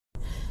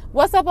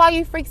What's up, all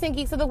you freaks and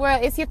geeks of the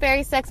world? It's your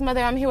fairy sex mother.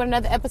 I'm here with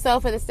another episode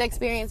for the Sex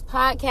Experience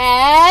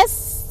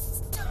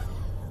Podcast.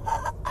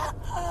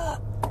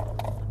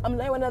 I'm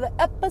here with another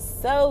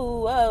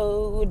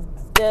episode.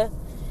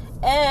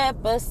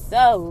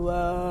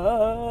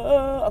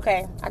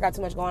 Okay, I got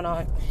too much going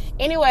on.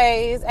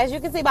 Anyways, as you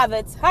can see by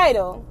the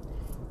title,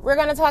 we're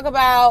going to talk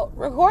about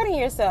recording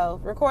yourself.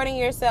 Recording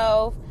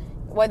yourself,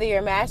 whether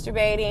you're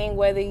masturbating,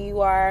 whether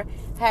you are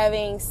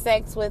having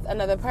sex with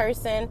another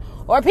person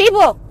or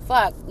people.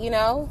 Fuck, it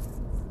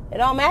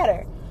don't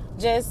matter.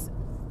 Just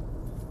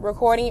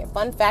recording,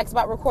 fun facts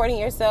about recording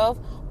yourself,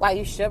 why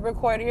you should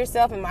record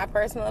yourself, in my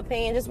personal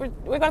opinion. We're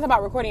going to talk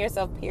about recording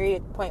yourself,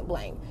 period, point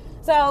blank.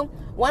 So,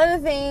 one of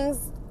the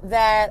things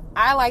that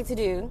I like to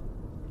do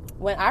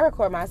when I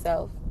record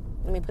myself,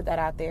 let me put that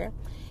out there,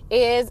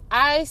 is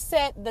I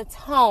set the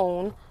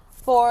tone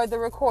for the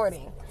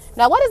recording.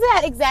 Now, what does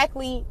that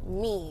exactly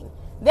mean?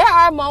 There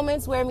are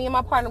moments where me and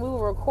my partner, we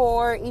will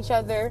record each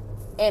other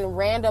in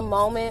random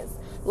moments.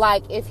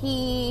 Like if I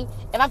feel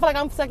like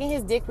I'm sucking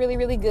his dick really,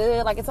 really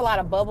good, like it's a lot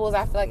of bubbles,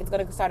 I feel like it's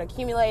going to start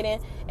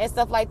accumulating and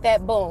stuff like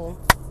that, boom,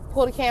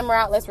 pull the camera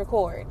out, let's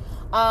record.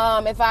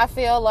 If I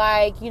feel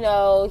like,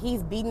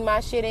 he's beating my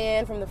shit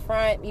in from the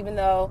front, even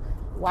though,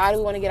 why do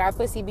we want to get our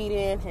pussy beat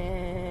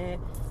in?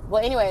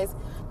 Well, anyways,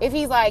 if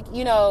he's like,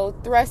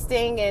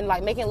 thrusting and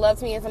like making love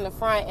to me from the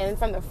front, and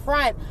from the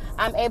front,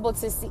 I'm able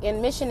to see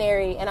in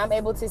missionary, and I'm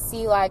able to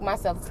see like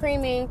myself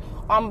creaming,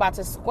 or I'm about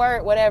to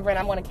squirt, whatever, and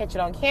I'm going to catch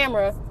it on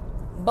camera,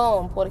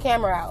 boom, pull the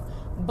camera out.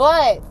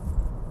 But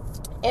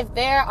if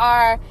there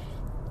are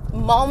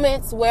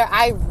moments where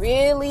I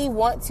really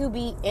want to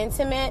be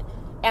intimate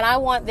and I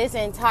want this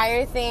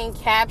entire thing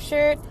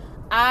captured,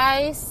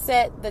 I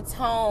set the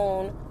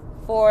tone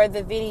for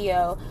the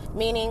video,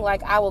 meaning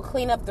like I will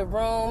clean up the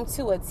room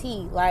to a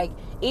T. Like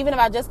even if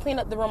I just clean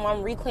up the room,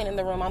 I'm re-cleaning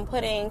the room. I'm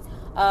putting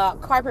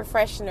carpet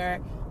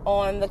freshener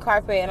on the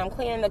carpet, and I'm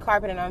cleaning the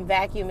carpet, and I'm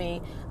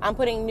vacuuming. I'm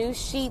putting new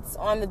sheets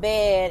on the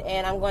bed,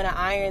 and I'm going to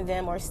iron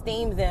them or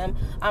steam them.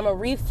 I'm going to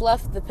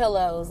re-fluff the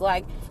pillows.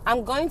 Like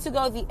I'm going to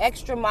go the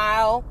extra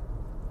mile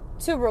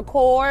to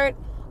record,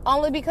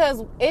 only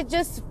because it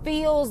just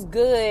feels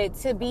good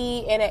to be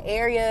in an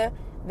area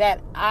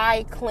that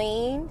I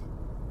cleaned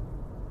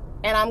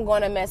and I'm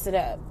going to mess it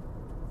up.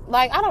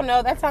 Like, I don't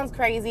know, that sounds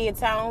crazy. It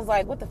sounds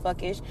like, what the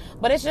fuck is,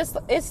 but it's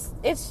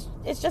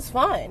just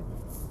fun.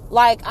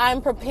 Like,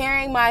 I'm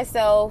preparing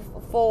myself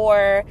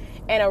for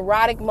an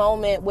erotic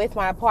moment with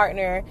my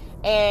partner,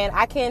 and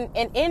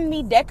in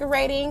me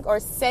decorating or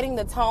setting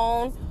the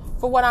tone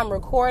for what I'm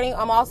recording,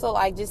 I'm also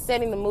like just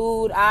setting the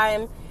mood.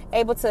 I'm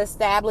able to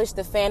establish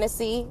the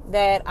fantasy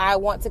that I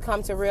want to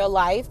come to real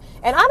life.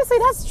 And honestly,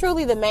 that's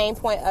truly the main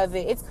point of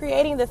it. It's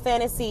creating the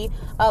fantasy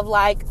of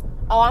like,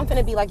 oh, I'm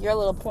finna be like your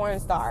little porn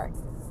star.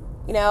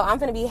 I'm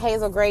finna be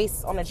Hazel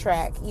Grace on the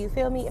track. You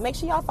feel me? Make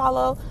sure y'all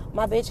follow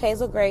my bitch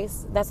Hazel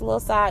Grace. That's a little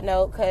side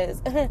note,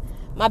 because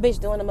my bitch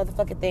doing the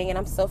motherfucking thing, and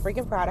I'm so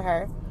freaking proud of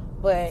her.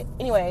 But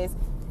anyways,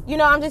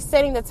 I'm just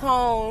setting the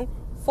tone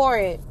for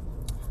it.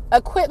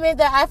 Equipment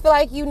that I feel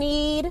like you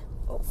need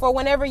for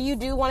whenever you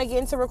do want to get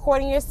into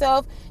recording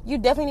yourself, you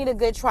definitely need a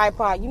good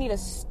tripod. You need a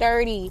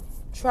sturdy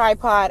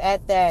tripod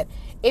at that.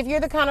 If you're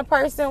the kind of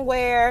person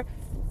where,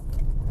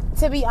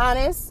 to be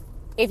honest,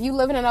 if you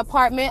live in an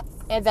apartment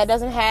and that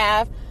doesn't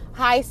have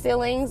high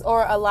ceilings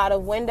or a lot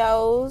of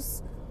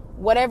windows,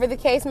 whatever the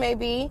case may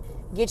be,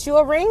 get you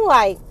a ring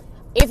light.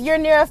 If you're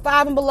near a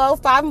Five and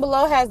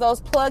Below has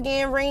those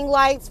plug-in ring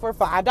lights for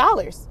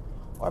 $5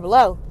 or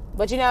below.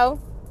 But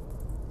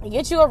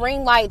get you a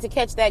ring light to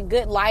catch that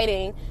good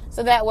lighting,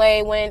 so that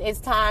way when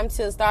it's time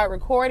to start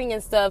recording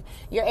and stuff,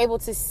 you're able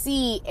to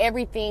see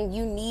everything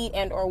you need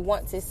and or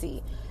want to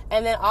see.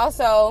 And then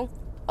also,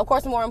 of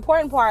course, the more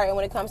important part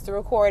when it comes to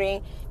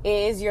recording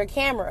is your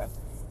camera.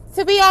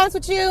 To be honest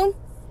with you,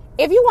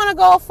 if you want to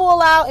go full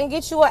out and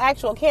get you an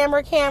actual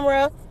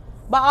camera,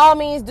 by all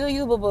means, do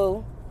you,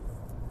 boo-boo.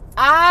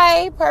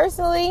 I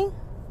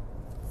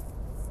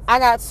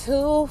got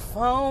 2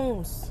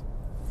 phones.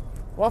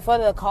 One for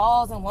the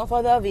calls and one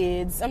for the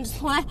vids. I'm just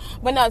playing.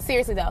 But no,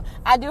 seriously though,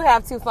 I do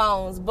have 2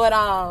 phones. But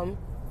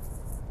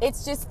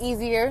it's just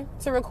easier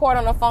to record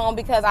on a phone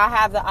because I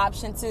have the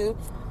option to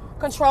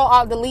Control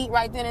Alt Delete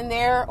right then and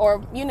there.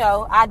 Or,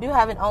 I do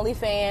have an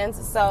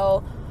OnlyFans,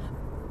 so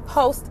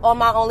post on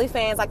my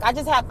OnlyFans. Like, I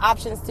just have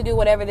options to do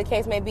whatever the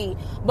case may be.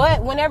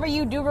 But whenever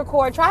you do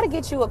record, try to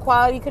get you a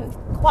quality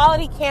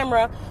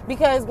camera,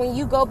 because when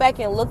you go back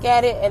and look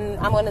at it, and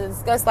I'm going to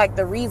discuss like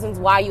the reasons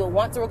why you'll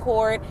want to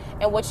record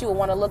and what you will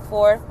want to look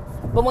for.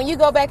 But when you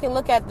go back and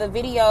look at the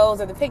videos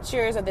or the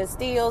pictures or the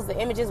stills, the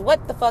images,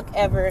 what the fuck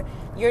ever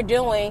you're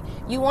doing,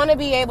 you want to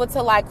be able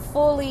to like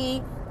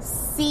fully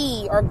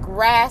see or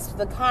grasp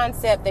the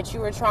concept that you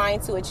were trying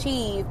to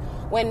achieve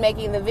when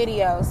making the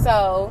video.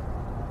 So,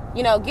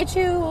 get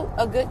you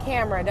a good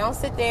camera. Don't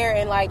sit there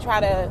and like try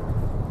to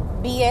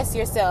BS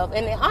yourself.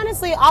 And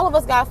honestly, all of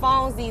us got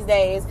phones these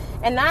days,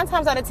 and 9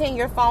 times out of 10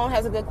 your phone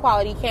has a good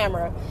quality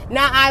camera.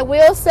 Now I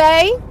will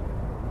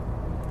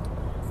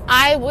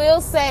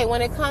say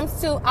when it comes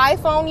to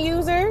iPhone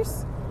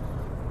users,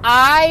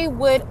 I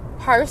would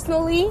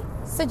personally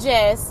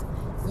suggest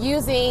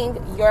using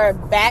your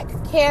back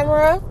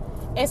camera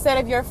instead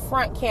of your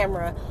front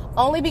camera,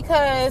 only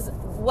because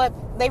what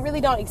they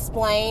really don't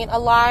explain a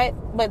lot,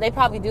 but they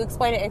probably do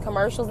explain it in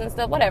commercials and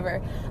stuff,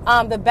 whatever.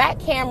 The back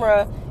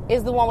camera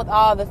is the one with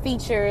all the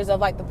features of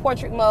like the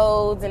portrait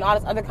modes and all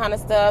this other kind of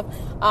stuff,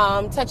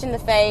 touching the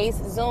face,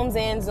 zooms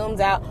in, zooms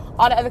out,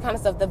 all the other kind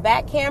of stuff. The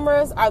back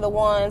cameras are the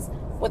ones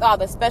with all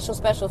the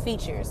special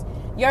features.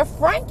 Your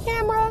front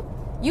camera,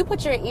 you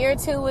put your ear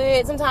to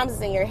it, sometimes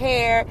it's in your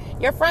hair.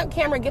 Your front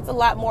camera gets a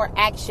lot more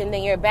action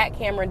than your back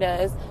camera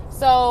does.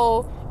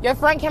 So your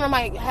front camera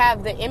might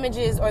have the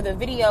images or the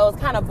videos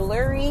kind of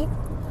blurry,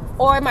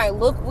 or it might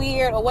look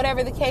weird, or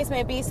whatever the case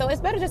may be. So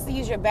it's better just to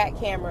use your back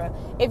camera.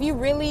 If you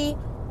really,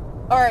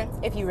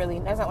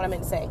 that's not what I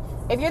meant to say.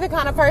 If you're the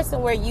kind of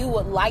person where you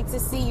would like to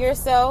see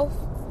yourself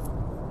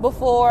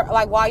before,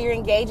 like while you're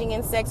engaging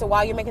in sex or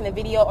while you're making the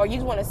video, or you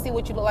just want to see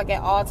what you look like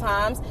at all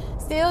times,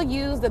 still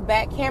use the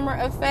back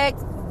camera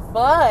effect,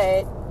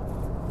 but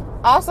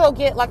also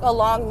get like a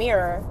long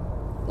mirror.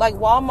 Like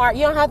Walmart,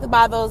 you don't have to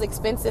buy those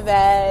expensive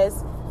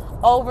ass,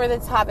 over the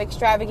top,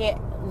 extravagant,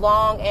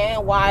 long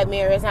and wide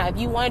mirrors. Now, if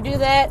you want to do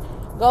that,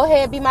 go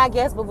ahead, be my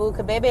guest, boo-boo,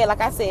 because baby, like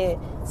I said,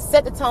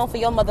 set the tone for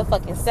your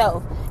motherfucking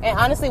self. And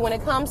honestly, when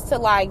it comes to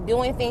like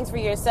doing things for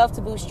yourself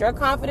to boost your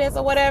confidence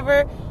or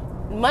whatever,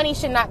 money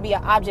should not be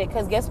an object,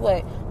 because guess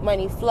what?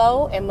 Money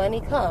flow and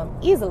money come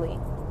easily.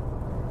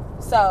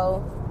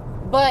 So,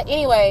 but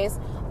anyways,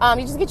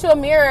 you just get you a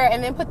mirror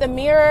and then put the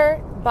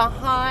mirror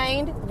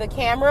behind the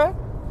camera.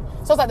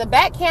 So it's like the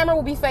back camera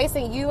will be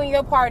facing you and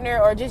your partner,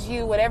 or just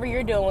you, whatever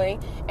you're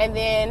doing. And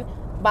then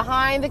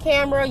behind the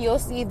camera, you'll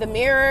see the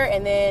mirror,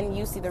 and then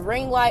you see the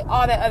ring light,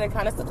 all that other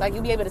kind of stuff. Like,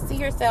 you'll be able to see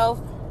yourself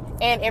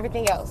and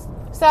everything else.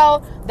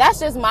 So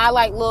that's just my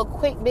like little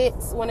quick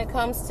bits when it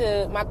comes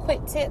to my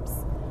quick tips.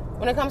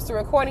 When it comes to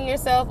recording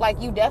yourself, like,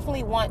 you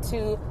definitely want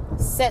to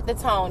set the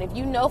tone. If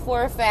you know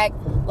for a fact,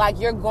 like,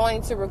 you're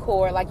going to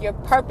record, like, you're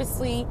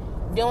purposely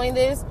doing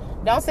this,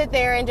 don't sit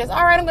there and just,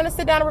 all right, I'm going to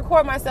sit down and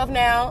record myself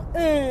now.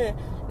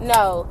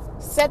 No,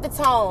 set the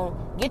tone.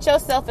 Get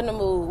yourself in the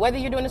mood. Whether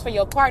you're doing this for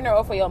your partner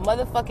or for your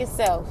motherfucking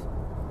self,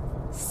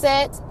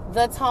 set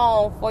the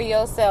tone for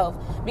yourself.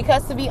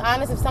 Because to be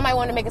honest, if somebody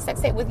wanted to make a sex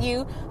tape with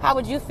you, how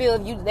would you feel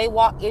if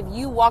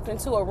you walked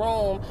into a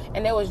room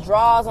and there was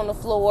drawers on the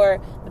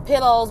floor, the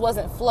pillows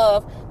wasn't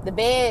fluff, the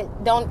bed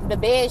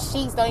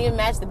sheets don't even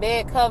match the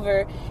bed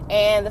cover,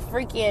 and the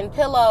freaking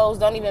pillows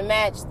don't even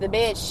match the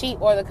bed sheet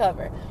or the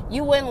cover?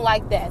 You wouldn't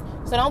like that.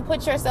 So don't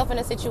put yourself in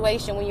a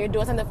situation when you're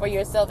doing something for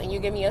yourself and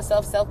you're giving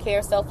yourself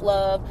self-care,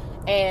 self-love,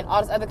 and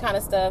all this other kind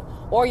of stuff,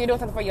 or you're doing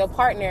something for your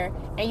partner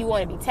and you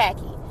want to be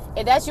tacky.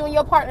 If that's you and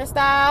your partner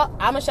style,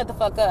 I'm going to shut the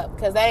fuck up,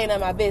 because that ain't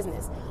none of my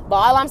business. But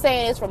all I'm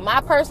saying is, from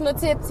my personal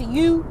tip to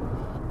you,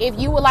 if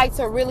you would like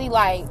to really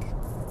like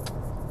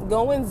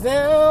going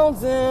down,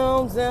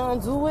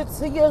 do it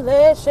till your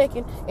legs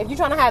shaking. If you're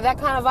trying to have that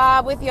kind of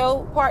vibe with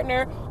your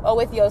partner or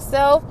with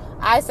yourself,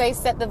 I say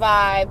set the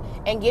vibe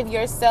and give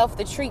yourself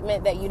the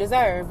treatment that you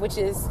deserve, which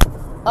is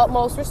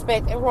utmost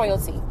respect and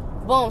royalty.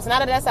 Boom. So now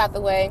that that's out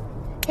the way,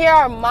 here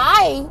are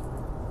my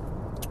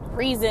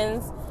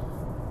reasons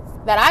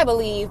that I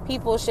believe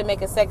people should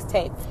make a sex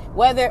tape,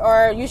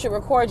 or you should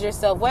record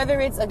yourself, whether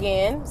it's,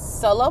 again,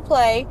 solo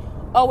play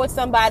or with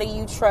somebody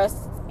you trust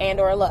and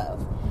or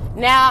love.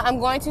 Now, I'm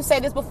going to say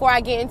this before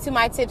I get into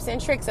my tips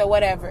and tricks or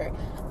whatever.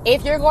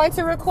 If you're going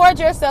to record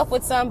yourself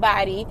with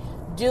somebody,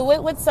 do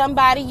it with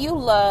somebody you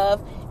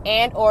love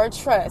and or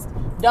trust.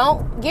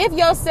 Don't give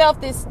yourself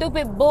this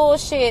stupid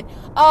bullshit,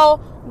 oh,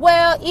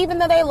 well, even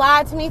though they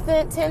lied to me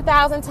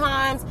 10,000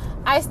 times,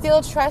 I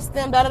still trust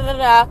them,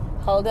 da-da-da-da.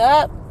 Hold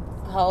up.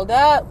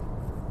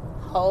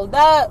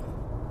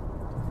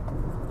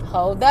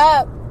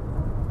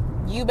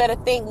 You better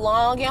think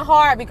long and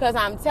hard, because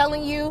I'm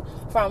telling you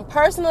from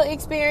personal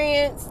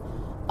experience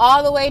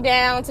all the way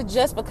down to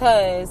just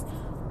because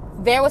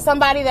there was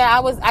somebody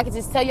that I could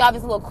just tell y'all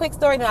this little quick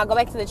story, then I'll go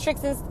back to the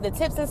tricks and the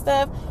tips and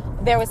stuff.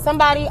 There was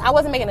somebody, I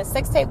wasn't making a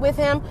sex tape with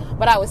him,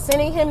 but I was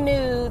sending him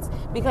nudes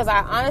because I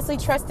honestly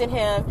trusted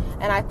him,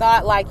 and I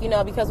thought, like,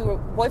 because we were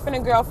boyfriend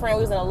and girlfriend,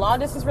 we was in a long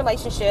distance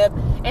relationship,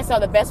 and so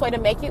the best way to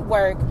make it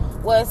work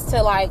was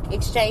to like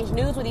exchange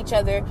nudes with each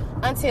other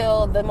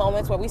until the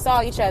moments where we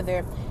saw each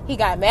other. He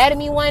got mad at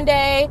me one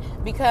day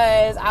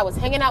because I was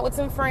hanging out with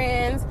some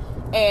friends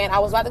and I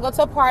was about to go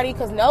to a party,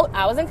 because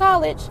I was in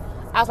college.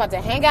 I was about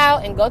to hang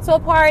out and go to a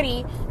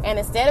party, and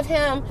instead of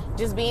him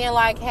just being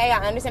like, hey,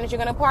 I understand that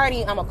you're going to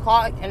party, I'm going to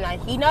call,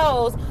 and he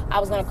knows I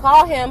was going to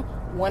call him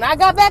when I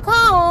got back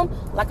home,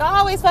 like I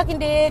always fucking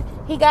did.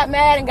 He got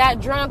mad and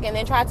got drunk and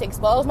then tried to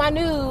expose my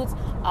nudes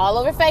all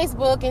over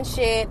Facebook and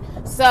shit.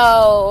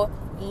 So,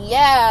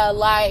 yeah,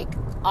 like,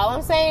 all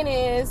I'm saying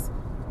is,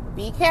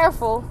 be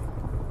careful.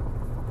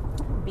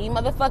 Be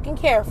motherfucking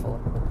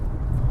careful.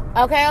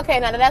 Okay,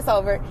 now that that's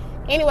over.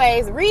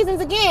 Anyways,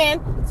 reasons again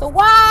to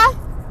why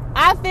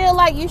I feel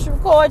like you should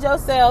record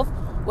yourself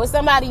with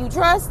somebody you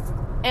trust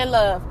and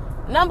love.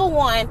 Number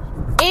one,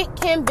 it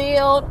can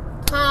build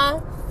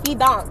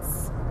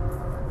confidence.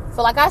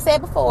 So like I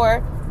said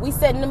before, we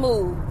set in the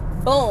mood.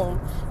 Boom.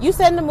 You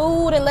set in the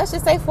mood, and let's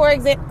just say, for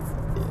example,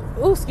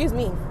 ooh, excuse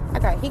me, I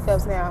got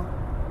hiccups now.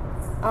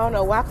 I don't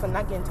know why, because I'm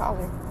not getting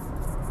taller.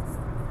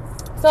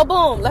 So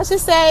boom, let's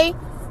just say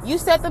you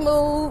set the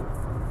mood.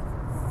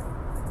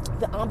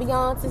 The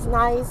ambiance is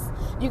nice.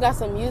 You got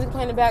some music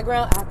playing in the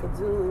background. I could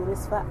do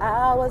this for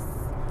hours.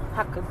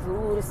 I could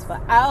do this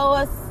for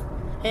hours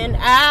and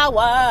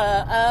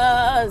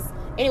hours.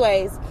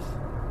 Anyways,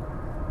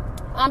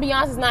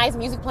 ambiance is nice.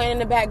 Music playing in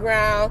the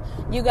background.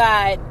 You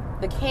got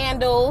the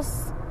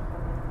candles,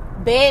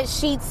 bed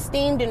sheets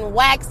steamed and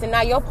waxed, and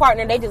now your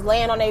partner, they just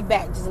laying on their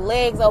back, just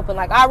legs open,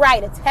 like, all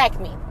right, attack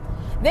me.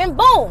 Then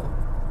boom,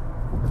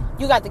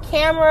 you got the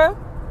camera,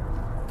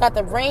 got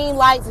the ring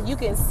lights so you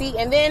can see.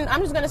 And then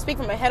I'm just going to speak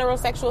from a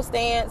heterosexual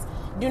stance.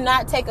 Do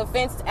not take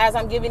offense as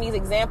I'm giving these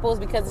examples,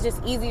 because it's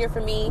just easier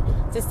for me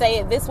to say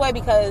it this way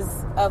because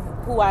of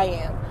who I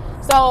am.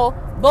 So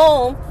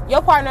boom,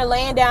 your partner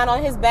laying down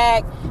on his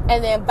back,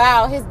 and then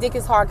bow, his dick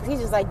is hard because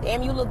he's just like,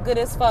 damn, you look good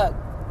as fuck.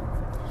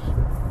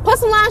 Put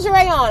some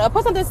lingerie on, or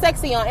put something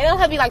sexy on. It don't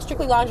have to be like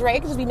strictly lingerie. It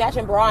could just be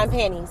matching bra and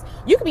panties.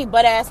 You could be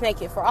butt ass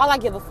naked, for all I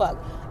give a fuck.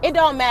 It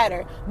don't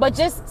matter. But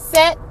just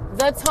set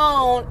the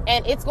tone,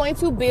 and it's going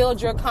to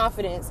build your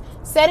confidence.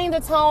 Setting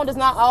the tone does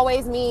not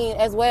always mean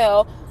as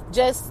well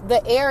just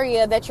the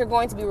area that you're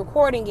going to be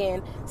recording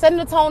in. Setting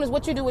the tone is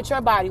what you do with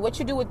your body, what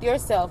you do with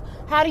yourself.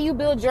 How do you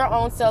build your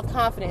own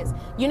self-confidence?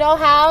 You know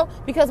how?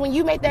 Because when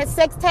you make that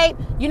sex tape,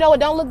 you know what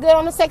don't look good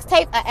on the sex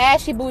tape? An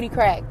ashy booty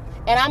crack.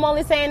 And I'm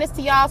only saying this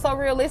to y'all so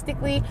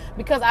realistically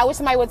because I wish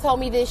somebody would have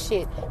told me this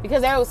shit.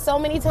 Because there was so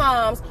many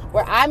times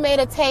where I made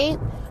a tape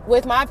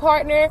with my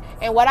partner,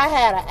 and what I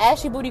had, an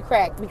ashy booty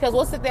crack, because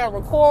we'll sit there and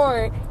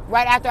record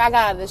right after I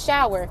got out of the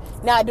shower.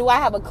 Now, do I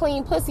have a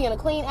clean pussy and a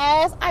clean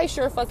ass? I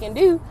sure fucking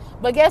do.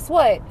 But guess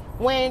what?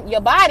 When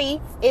your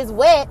body is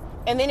wet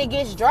and then it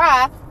gets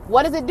dry,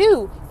 what does it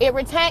do?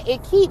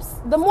 It keeps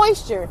the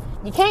moisture.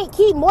 You can't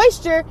keep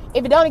moisture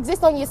if it don't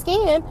exist on your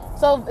skin.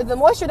 So if the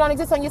moisture don't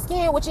exist on your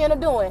skin, what you end up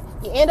doing?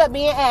 You end up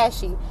being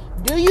ashy.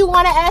 Do you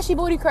want an ashy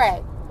booty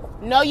crack?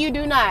 No, you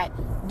do not.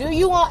 Do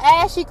you want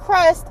ashy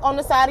crust on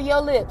the side of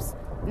your lips?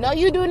 No,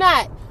 you do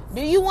not.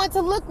 Do you want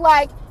to look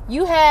like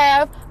you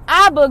have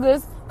eye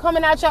boogers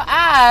coming out your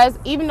eyes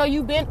even though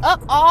you've been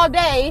up all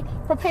day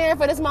preparing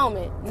for this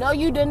moment? No,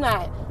 you do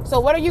not. So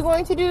what are you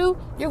going to do?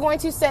 You're going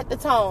to set the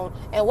tone.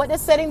 And what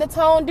does setting the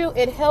tone do?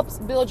 It helps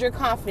build your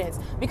confidence.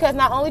 Because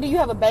not only do you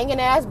have a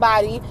banging ass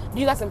body,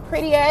 you got some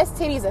pretty ass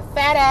titties, a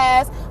fat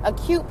ass, a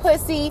cute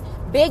pussy,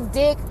 big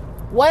dick,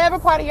 whatever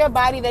part of your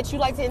body that you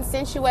like to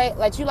accentuate,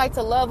 like you like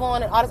to love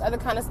on and all this other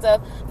kind of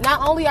stuff.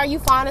 Not only are you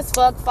fine as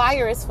fuck,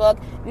 fire as fuck,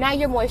 now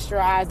you're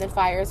moisturized and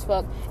fire as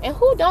fuck. And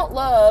who don't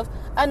love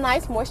a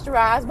nice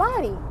moisturized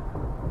body?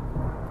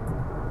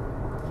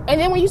 And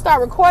then when you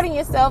start recording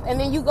yourself and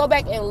then you go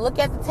back and look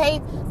at the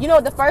tape, you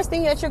know the first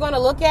thing that you're going to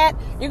look at?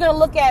 You're going to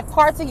look at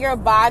parts of your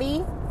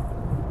body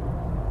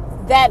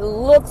that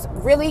looks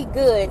really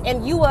good,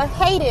 and you will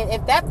hate it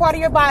if that part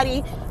of your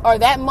body or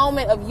that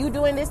moment of you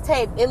doing this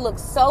tape, it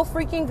looks so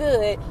freaking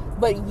good,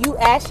 but you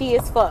ashy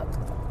as fuck.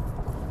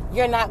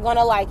 You're not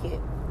gonna like it.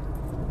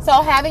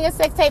 So having a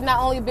sex tape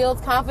not only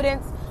builds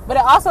confidence, but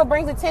it also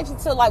brings attention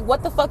to like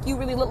what the fuck you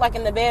really look like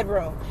in the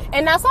bedroom.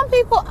 And now some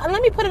people,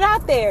 let me put it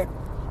out there,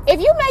 if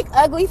you make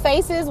ugly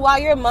faces while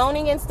you're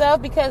moaning and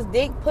stuff because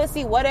dick,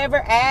 pussy, whatever,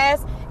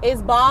 ass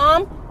is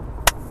bomb,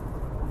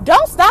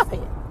 don't stop it.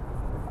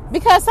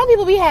 Because some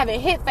people be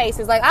having hit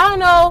faces. Like, I don't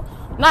know,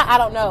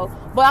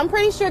 but I'm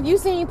pretty sure if you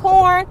seen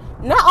porn,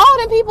 not all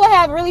them people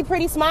have really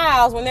pretty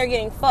smiles when they're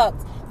getting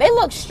fucked. They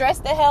look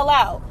stressed the hell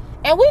out.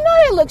 And we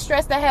know they look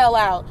stressed the hell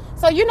out.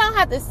 So you don't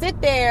have to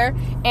sit there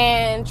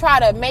and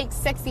try to make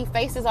sexy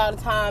faces all the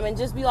time and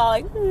just be all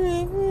like,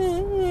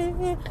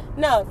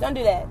 no, don't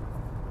do that.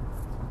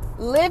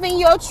 Living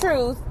your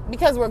truth,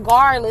 because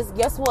regardless,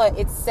 guess what?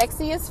 It's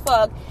sexy as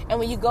fuck. And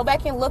when you go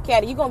back and look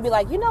at it, you're going to be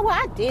like, you know what?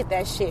 I did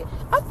that shit.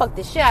 I fucked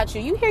the shit out you.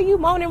 You hear you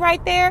moaning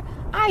right there?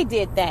 I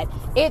did that.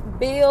 It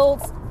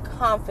builds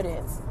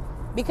confidence.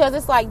 Because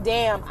it's like,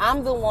 damn,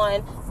 I'm the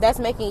one that's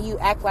making you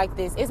act like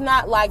this. It's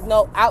not like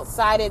no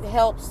outside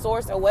help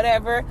source or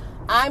whatever.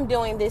 I'm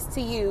doing this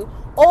to you.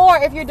 Or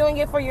if you're doing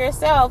it for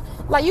yourself,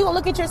 like you gonna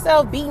look at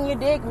yourself beating your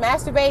dick,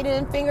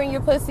 masturbating, fingering your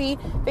pussy,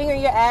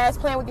 fingering your ass,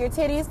 playing with your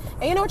titties,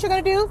 and you know what you're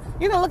gonna do?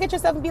 You're gonna look at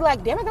yourself and be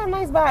like, damn, I got a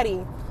nice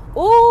body.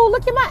 Ooh,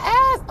 look at my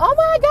ass. Oh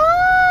my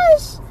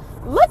gosh,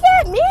 look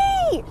at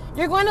me.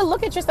 You're going to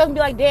look at yourself and be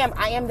like, damn,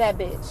 I am that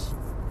bitch.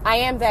 I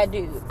am that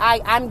dude.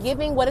 I'm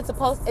giving what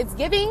it's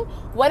giving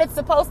what it's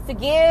supposed to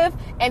give,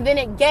 and then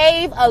it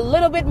gave a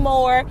little bit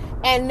more,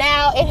 and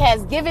now it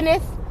has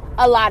giveneth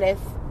a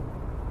lotteth.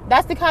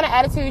 That's the kind of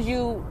attitude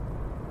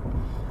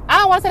I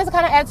don't want to say that's the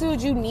kind of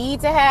attitude you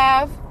need to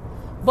have,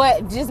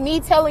 but just me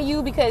telling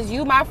you, because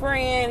you my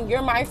friend,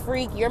 you're my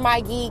freak, you're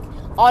my geek,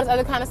 all this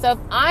other kind of stuff,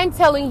 I'm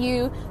telling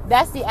you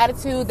that's the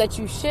attitude that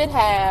you should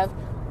have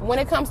when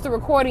it comes to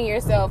recording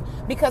yourself,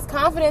 because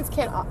confidence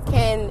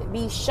can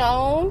be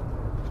shown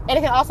and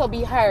it can also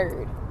be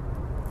heard.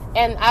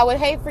 And I would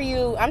hate for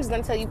you, I'm just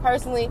going to tell you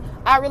personally,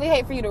 I really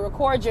hate for you to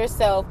record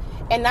yourself.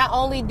 And not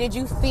only did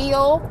you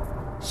feel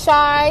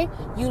shy,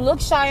 you look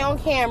shy on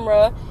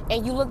camera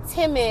and you look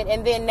timid.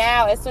 And then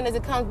now, as soon as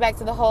it comes back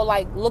to the whole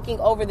like looking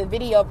over the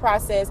video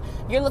process,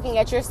 you're looking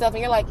at yourself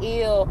and you're like,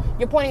 ew,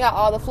 you're pointing out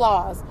all the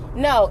flaws.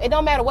 No, it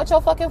don't matter what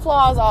your fucking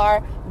flaws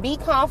are. Be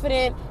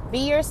confident,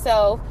 be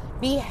yourself,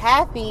 be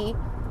happy,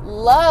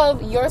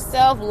 love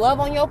yourself, love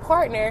on your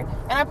partner.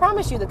 And I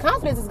promise you, the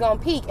confidence is going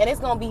to peak and it's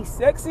going to be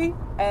sexy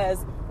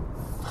as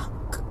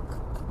fuck.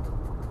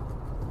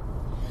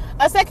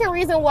 A second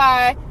reason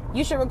why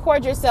you should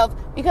record yourself,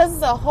 because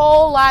it's a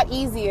whole lot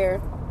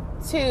easier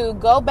to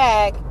go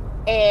back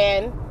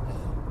and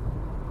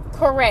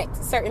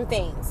correct certain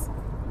things.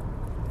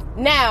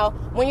 Now,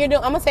 when you're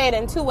doing, I'm going to say it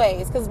in two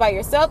ways, because by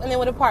yourself and then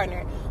with a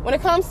partner. When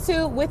it comes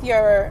to with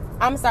your, I'm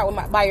going to start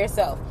with by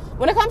yourself.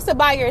 When it comes to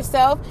by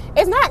yourself,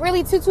 it's not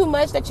really too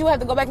much that you have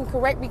to go back and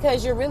correct,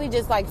 because you're really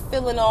just like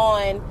filling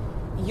on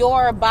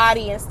your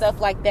body and stuff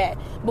like that.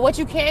 But what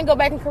you can go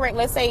back and correct,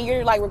 let's say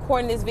you're like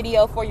recording this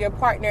video for your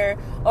partner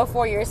or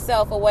for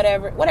yourself or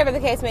whatever the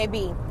case may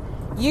be.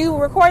 You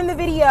recording the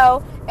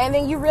video and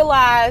then you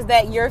realize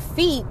that your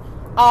feet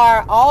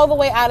are all the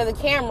way out of the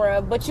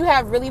camera, but you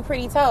have really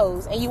pretty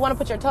toes and you want to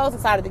put your toes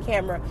inside of the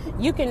camera.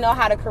 You can know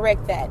how to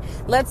correct that.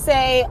 Let's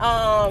say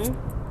a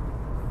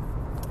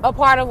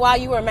part of while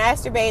you were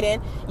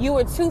masturbating, you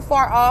were too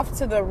far off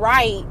to the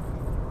right,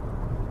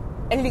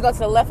 and then you go to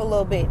the left a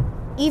little bit.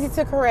 Easy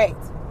to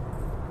correct.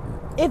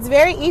 It's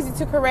very easy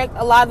to correct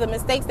a lot of the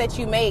mistakes that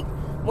you make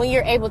when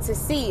you're able to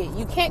see it.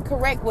 You can't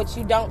correct what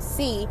you don't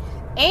see,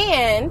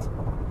 and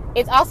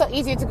it's also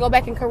easier to go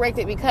back and correct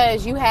it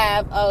because you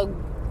have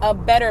a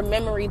better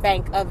memory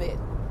bank of it.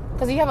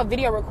 Because you have a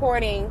video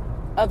recording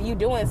of you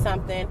doing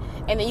something,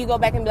 and then you go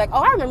back and be like,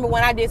 oh, I remember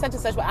when I did such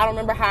and such, but I don't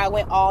remember how I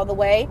went all the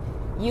way.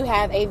 You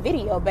have a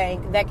video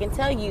bank that can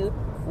tell you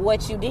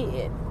what you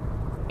did,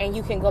 and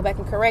you can go back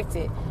and correct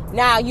it.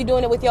 Now, you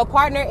doing it with your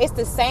partner, it's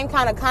the same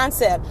kind of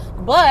concept,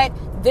 but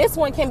this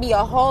one can be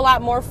a whole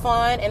lot more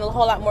fun and a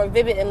whole lot more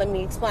vivid, and let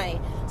me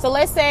explain. So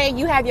let's say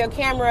you have your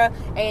camera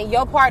and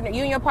your partner,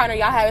 you and your partner,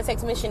 y'all have a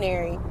sex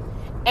missionary,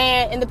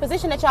 and in the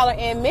position that y'all are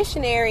in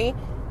missionary,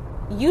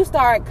 you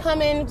start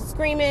coming,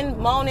 screaming,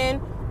 moaning,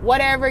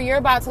 whatever, you're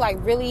about to like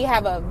really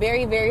have a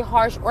very, very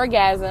harsh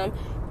orgasm,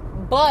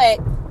 but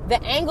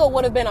the angle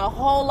would have been a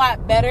whole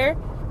lot better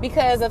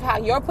because of how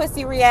your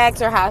pussy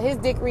reacts or how his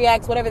dick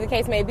reacts, whatever the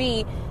case may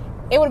be.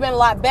 It would have been a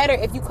lot better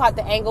if you caught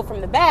the angle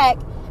from the back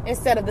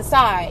instead of the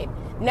side.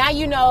 Now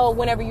you know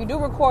whenever you do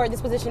record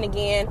this position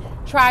again,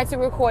 try to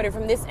record it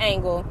from this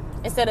angle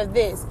instead of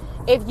this.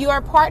 If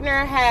your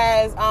partner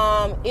has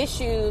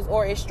issues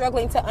or is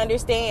struggling to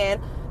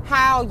understand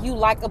how you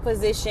like a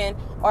position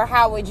or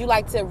how would you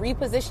like to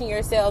reposition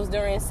yourselves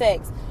during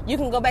sex, you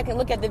can go back and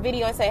look at the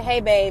video and say,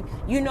 hey babe,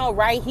 you know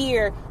right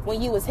here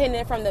when you was hitting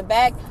it from the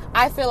back,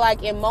 I feel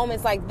like in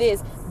moments like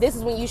this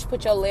is when you should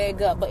put your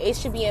leg up, but it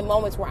should be in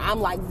moments where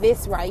I'm like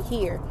this right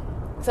here,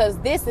 because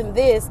this and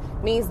this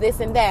means this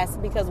and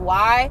that. Because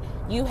why?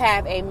 You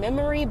have a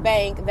memory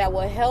bank that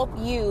will help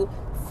you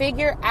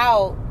figure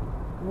out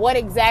what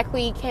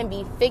exactly can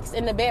be fixed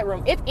in the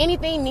bedroom. If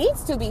anything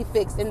needs to be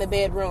fixed in the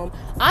bedroom.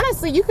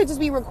 Honestly, you could just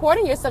be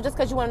recording yourself just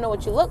because you want to know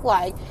what you look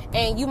like,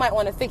 and you might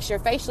want to fix your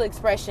facial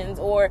expressions,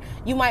 or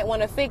you might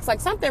want to fix like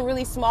something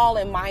really small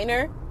and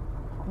minor.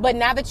 But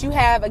now that you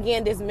have,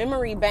 again, this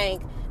memory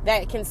bank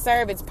that can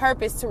serve its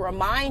purpose to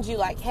remind you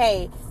like,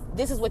 hey,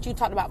 this is what you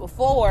talked about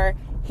before,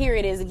 here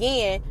it is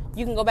again,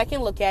 you can go back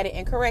and look at it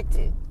and correct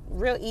it.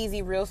 Real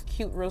easy, real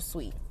cute, real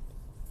sweet.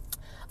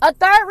 A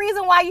third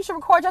reason why you should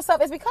record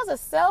yourself is because of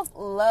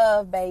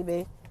self-love,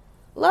 baby.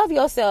 Love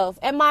yourself.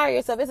 Admire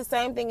yourself. It's the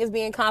same thing as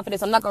being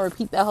confident. I'm not going to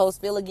repeat that whole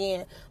spiel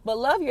again. But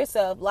love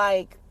yourself.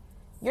 Like,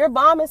 you're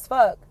bomb as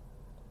fuck.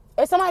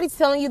 If somebody's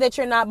telling you that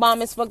you're not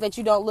bomb as fuck, that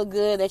you don't look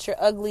good, that you're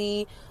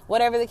ugly,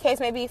 whatever the case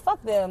may be,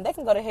 fuck them. They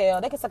can go to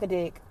hell. They can suck a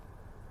dick.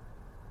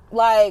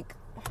 Like,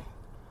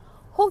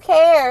 who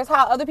cares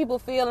how other people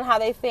feel and how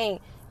they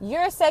think?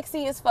 You're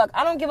sexy as fuck.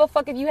 I don't give a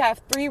fuck if you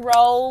have 3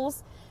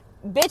 rolls.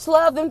 Bitch,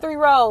 love them 3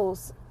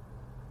 rolls.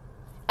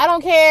 I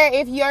don't care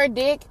if your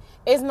dick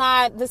is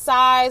not the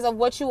size of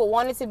what you would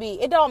want it to be.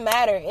 It don't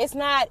matter. It's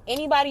not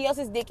anybody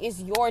else's dick.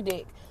 It's your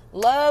dick.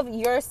 Love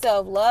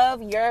yourself.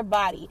 Love your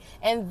body.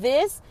 And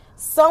this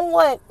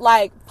somewhat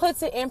like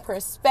puts it in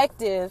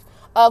perspective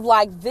of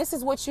like, this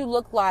is what you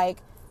look like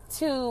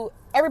to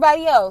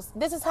everybody else.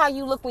 This is how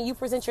you look when you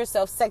present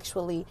yourself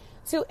sexually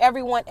to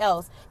everyone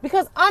else.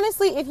 Because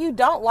honestly, if you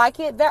don't like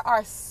it, there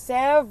are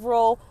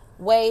several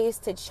ways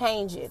to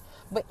change it.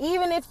 But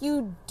even if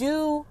you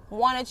do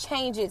want to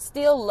change it,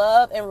 still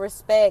love and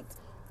respect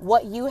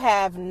what you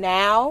have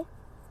now.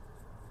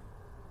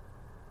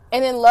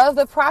 And then love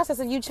the process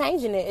of you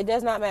changing it. It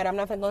does not matter. I'm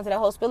not going to go into that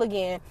whole spiel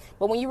again.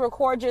 But when you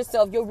record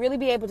yourself, you'll really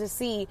be able to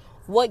see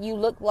what you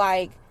look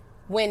like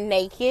when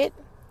naked.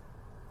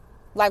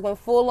 Like when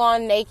full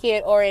on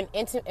naked or in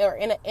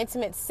an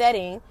intimate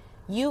setting.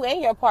 you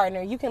and your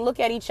partner. You can look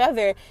at each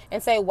other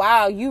and say,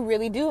 wow, you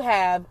really do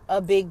have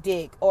a big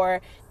dick.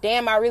 Or,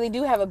 damn, I really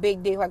do have a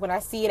big dick, like when I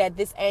see it at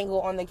this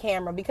angle on the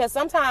camera. Because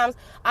sometimes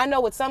I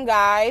know with some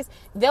guys,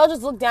 they'll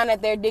just look down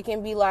at their dick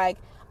and be like,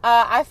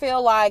 I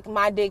feel like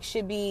my dick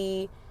should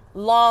be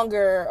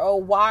longer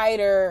or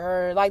wider,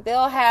 or like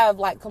they'll have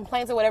like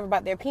complaints or whatever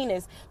about their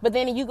penis. But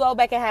then you go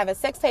back and have a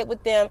sex tape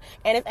with them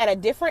and it's at a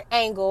different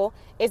angle,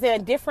 it's in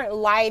a different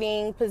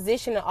lighting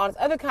position and all this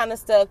other kind of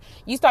stuff.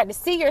 You start to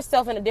see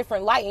yourself in a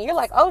different light and you're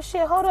like, oh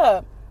shit, hold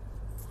up,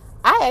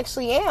 I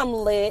actually am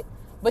lit.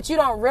 But you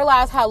don't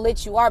realize how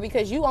lit you are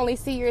because you only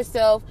see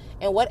yourself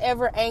in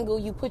whatever angle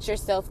you put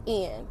yourself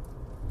in.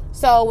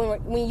 So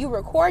when you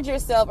record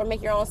yourself or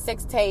make your own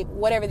sex tape,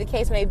 whatever the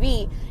case may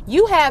be,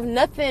 you have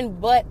nothing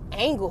but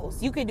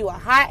angles. You could do a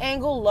high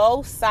angle,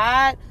 low,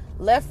 side,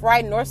 left,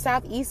 right, north,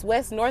 south, east,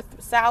 west,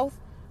 north, south,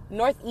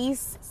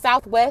 northeast,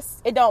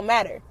 southwest. It don't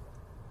matter.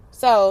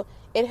 So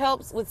it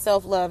helps with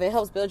self-love. It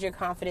helps build your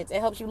confidence. It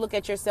helps you look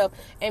at yourself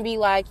and be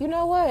like, you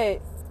know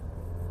what?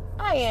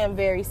 I am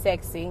very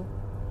sexy.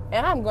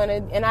 And I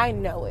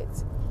know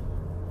it.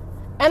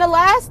 And the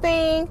last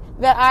thing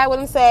that I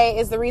wouldn't say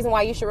is the reason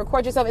why you should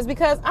record yourself is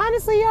because,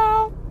 honestly,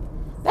 y'all,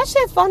 that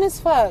shit fun as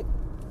fuck.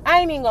 I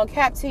ain't even gonna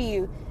cap to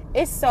you.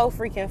 It's so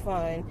freaking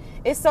fun.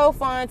 It's so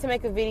fun to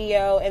make a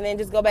video and then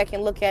just go back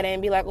and look at it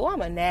and be like, oh,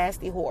 I'm a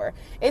nasty whore.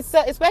 It's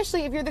so,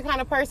 especially if you're the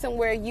kind of person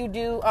where you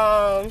do,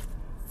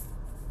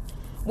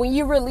 when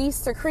you release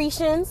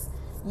secretions,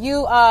 it's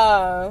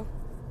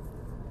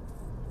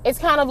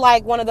kind of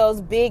like one of those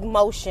big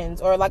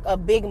motions or like a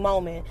big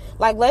moment.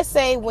 Like, let's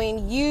say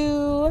when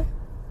you...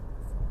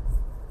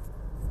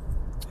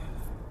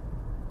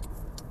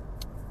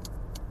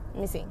 Let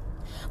me see.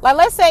 Like,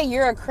 let's say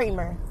you're a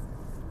creamer.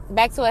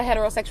 Back to a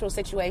heterosexual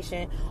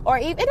situation. Or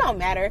it don't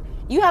matter.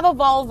 You have a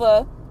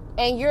vulva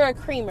and you're a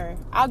creamer.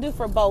 I'll do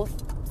for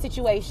both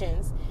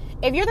situations.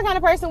 If you're the kind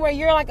of person where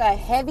you're like a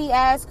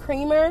heavy-ass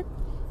creamer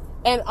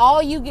and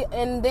all you get,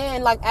 and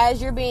then like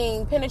as you're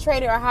being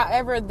penetrated or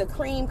however the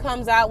cream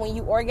comes out when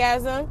you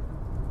orgasm,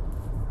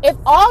 if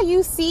all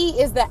you see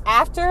is the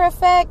after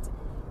effect,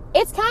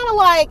 it's kind of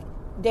like,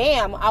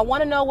 damn, I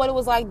want to know what it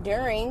was like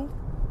during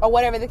or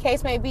whatever the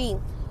case may be.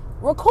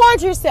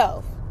 Record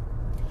yourself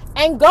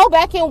and go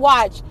back and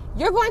watch.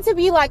 You're going to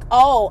be like,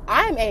 oh,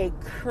 I'm a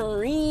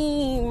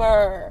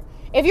creamer.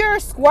 If you're a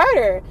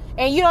squirter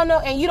and you don't know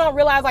and you don't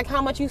realize like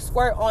how much you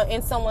squirt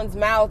in someone's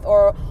mouth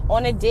or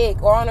on a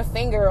dick or on a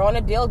finger or on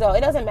a dildo,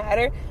 it doesn't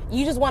matter.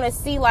 You just want to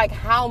see like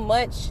how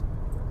much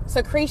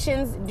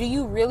secretions do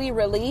you really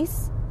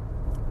release.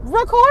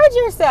 Record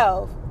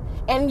yourself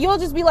and you'll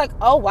just be like,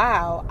 oh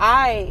wow,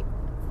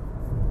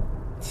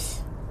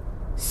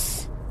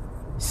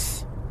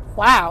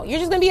 wow. You're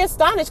just gonna be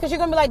astonished because you're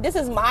gonna be like, this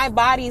is my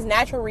body's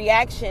natural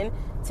reaction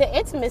to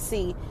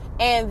intimacy,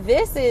 and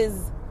this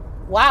is,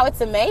 wow,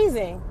 it's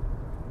amazing.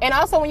 And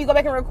also when you go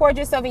back and record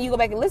yourself and you go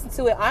back and listen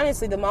to it,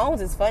 honestly, the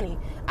moans is funny.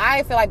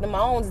 I feel like the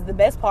moans is the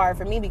best part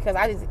for me because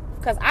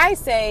I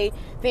say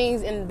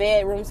things in the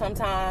bedroom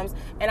sometimes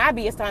and I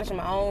be astonished at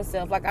my own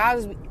self. Like I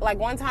was like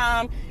one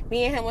time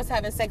me and him was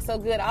having sex so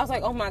good. I was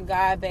like, oh my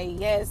God, babe,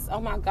 yes.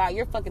 Oh my God,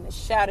 you're fucking the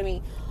shit out of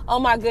me. Oh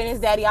my goodness,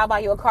 daddy, I'll buy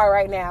you a car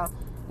right now.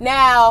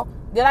 Now,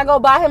 did I go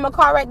buy him a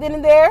car right then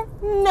and there?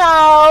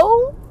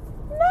 No.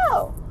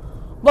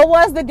 But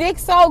was the dick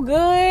so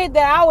good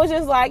that I was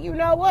just like, you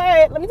know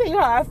what? Let me tell you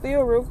how I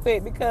feel real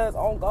quick because,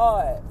 oh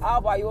God,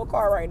 I'll buy you a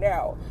car right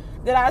now.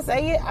 Did I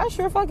say it? I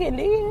sure fucking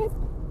did.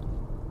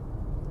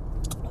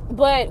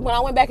 But when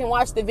I went back and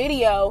watched the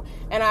video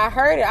and I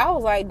heard it, I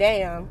was like,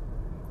 damn,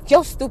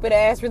 your stupid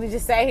ass really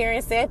just sat here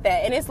and said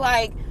that. And it's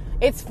like,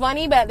 it's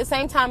funny, but at the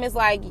same time, it's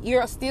like,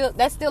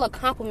 that's still a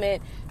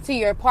compliment to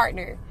your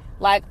partner.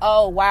 Like,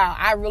 oh, wow,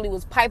 I really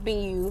was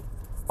piping you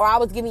or I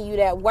was giving you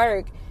that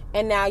work.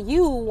 And now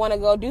you want to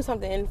go do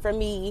something for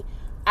me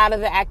out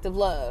of the act of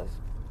love.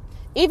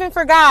 Even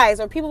for guys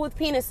or people with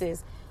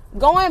penises,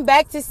 going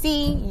back to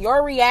see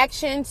your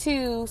reaction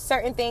to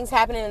certain things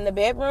happening in the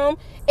bedroom,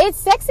 it's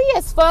sexy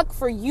as fuck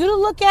for you to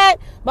look at,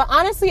 but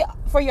honestly,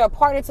 for your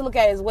partner to look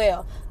at as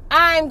well.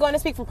 I'm going to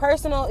speak from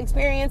personal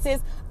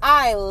experiences.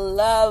 I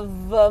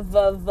love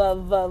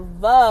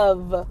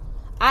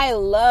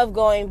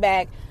going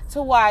back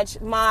to watch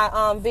my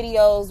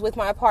videos with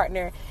my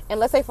partner, and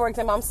let's say for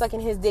example I'm sucking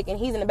his dick and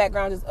he's in the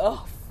background just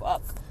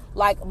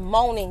like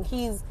moaning,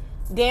 he's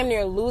damn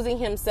near losing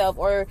himself,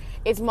 or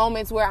it's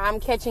moments where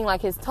I'm catching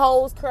like his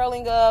toes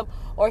curling up,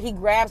 or he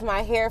grabs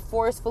my hair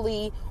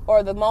forcefully,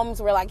 or the moments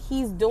where like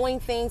he's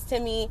doing things to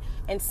me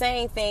and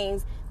saying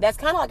things that's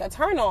kind of like a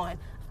turn on.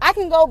 I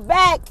can go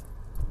back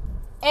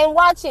and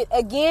watch it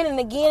again and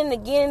again and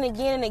again and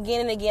again and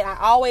again and again. I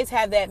always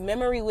have that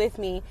memory with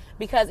me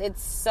because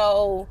it's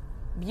so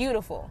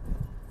beautiful.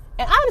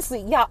 And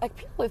honestly, y'all, like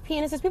people with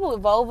penises, people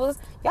with vulvas,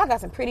 y'all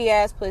got some pretty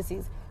ass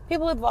pussies.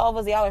 People with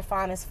vulvas, y'all are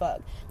fine as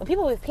fuck. But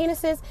people with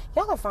penises,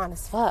 y'all are fine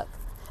as fuck.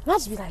 And I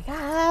just be like,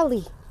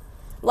 golly,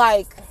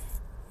 like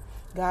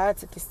God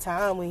took his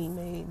time when he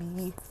made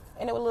me.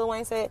 Ain't that what Lil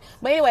Wayne said?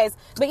 But anyways,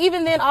 but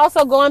even then,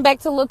 also going back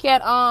to look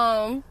at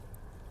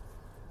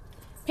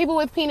people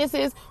with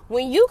penises,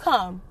 when you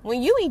come,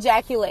 when you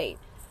ejaculate,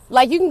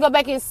 like you can go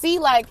back and see,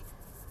 like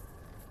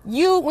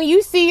when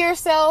you see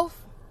yourself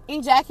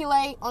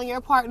ejaculate on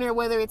your partner,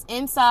 whether it's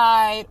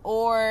inside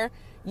or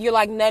you're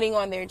like nutting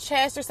on their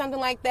chest or something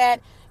like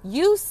that,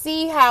 you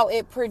see how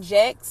it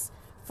projects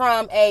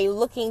from a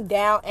looking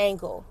down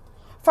angle.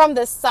 From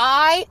the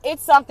side,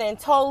 it's something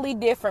totally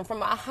different.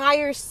 From a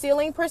higher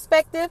ceiling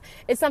perspective,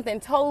 it's something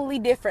totally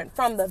different.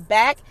 From the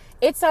back,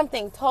 it's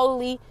something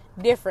totally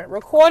different.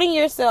 Recording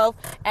yourself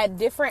at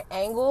different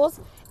angles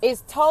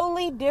is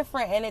totally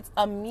different, and it's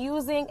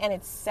amusing and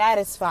it's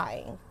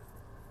satisfying.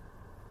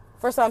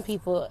 For some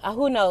people,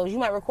 who knows, you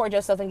might record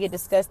yourself and get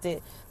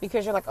disgusted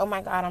because you're like, oh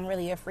my God, I'm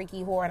really a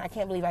freaky whore and I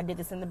can't believe I did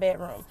this in the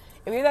bedroom.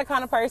 If you're that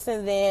kind of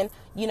person, then,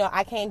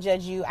 I can't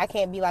judge you. I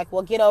can't be like,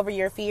 well, get over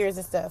your fears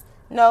and stuff.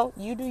 No,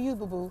 you do you,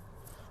 boo-boo.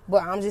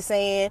 But I'm just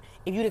saying,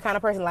 if you're the kind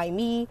of person like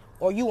me,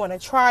 or you want to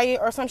try it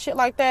or some shit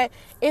like that,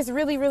 it's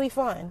really, really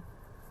fun.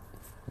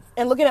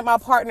 And looking at my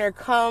partner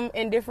come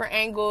in different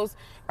angles,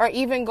 or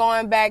even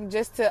going back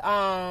just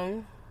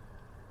to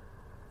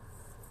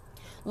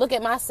look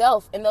at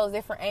myself in those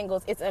different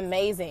angles, it's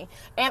amazing.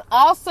 And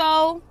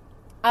also,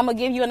 I'm going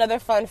to give you another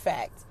fun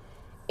fact.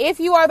 If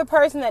you are the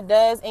person that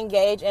does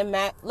engage in,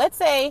 let's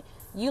say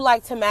you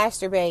like to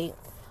masturbate,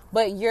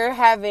 but you're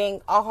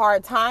having a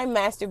hard time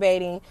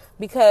masturbating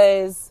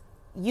because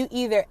you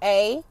either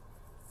A,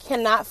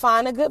 cannot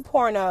find a good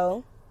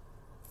porno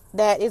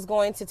that is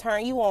going to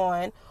turn you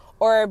on,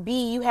 or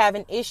B, you have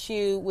an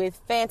issue with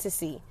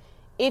fantasy.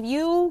 If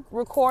you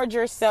record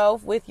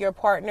yourself with your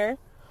partner,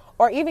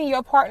 or even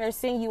your partner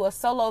send you a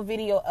solo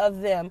video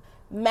of them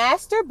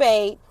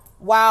masturbate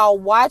while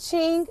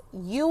watching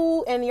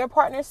you and your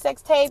partner's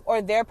sex tape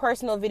or their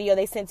personal video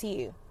they sent to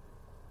you.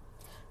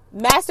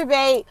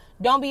 Masturbate.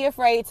 Don't be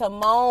afraid to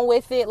moan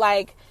with it.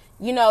 Like,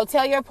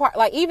 tell your partner,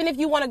 like, even if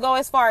you want to go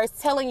as far as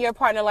telling your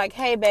partner, like,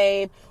 hey,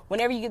 babe,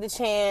 whenever you get the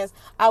chance,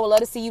 I would love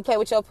to see you play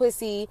with your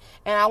pussy.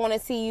 And I want to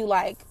see you,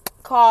 like,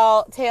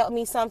 tell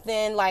me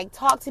something, like,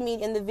 talk to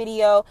me in the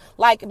video.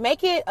 Like,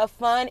 make it a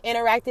fun,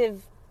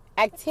 interactive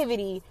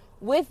activity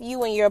with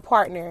you and your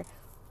partner.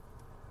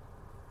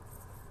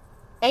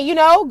 And,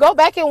 go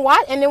back and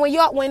watch. And then when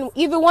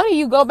either one of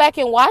you go back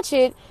and watch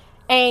it,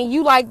 and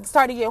you like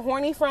start to get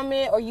horny from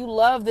it, or you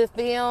love the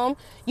film,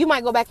 you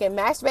might go back and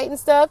masturbate and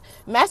stuff.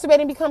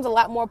 Masturbating becomes a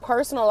lot more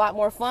personal, a lot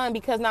more fun,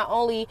 because not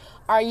only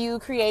are you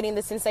creating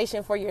the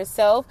sensation for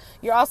yourself,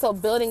 you're also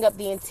building up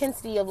the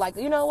intensity of like,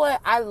 you know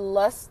what, I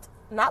lust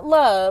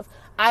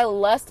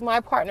my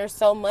partner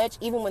so much,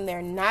 even when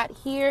they're not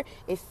here,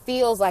 it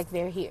feels like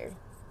they're here.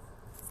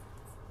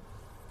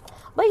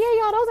 But yeah,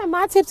 y'all, those are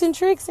my tips and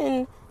tricks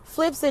and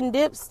flips and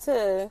dips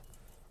to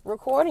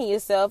recording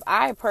yourself.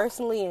 I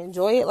personally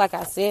enjoy it. Like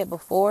I said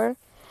before,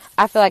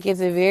 I feel like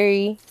it's a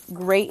very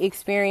great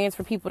experience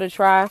for people to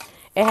try.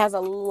 It has a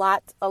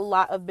lot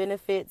of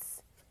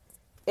benefits.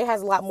 It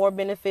has a lot more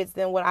benefits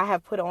than what I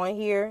have put on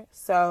here.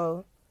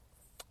 So,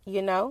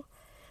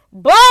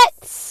 but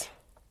this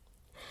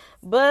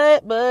is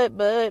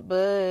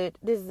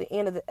the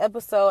end of the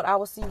episode. I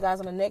will see you guys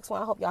on the next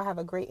one. I hope y'all have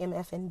a great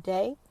MFN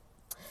day,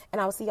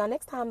 and I will see y'all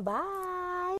next time. Bye.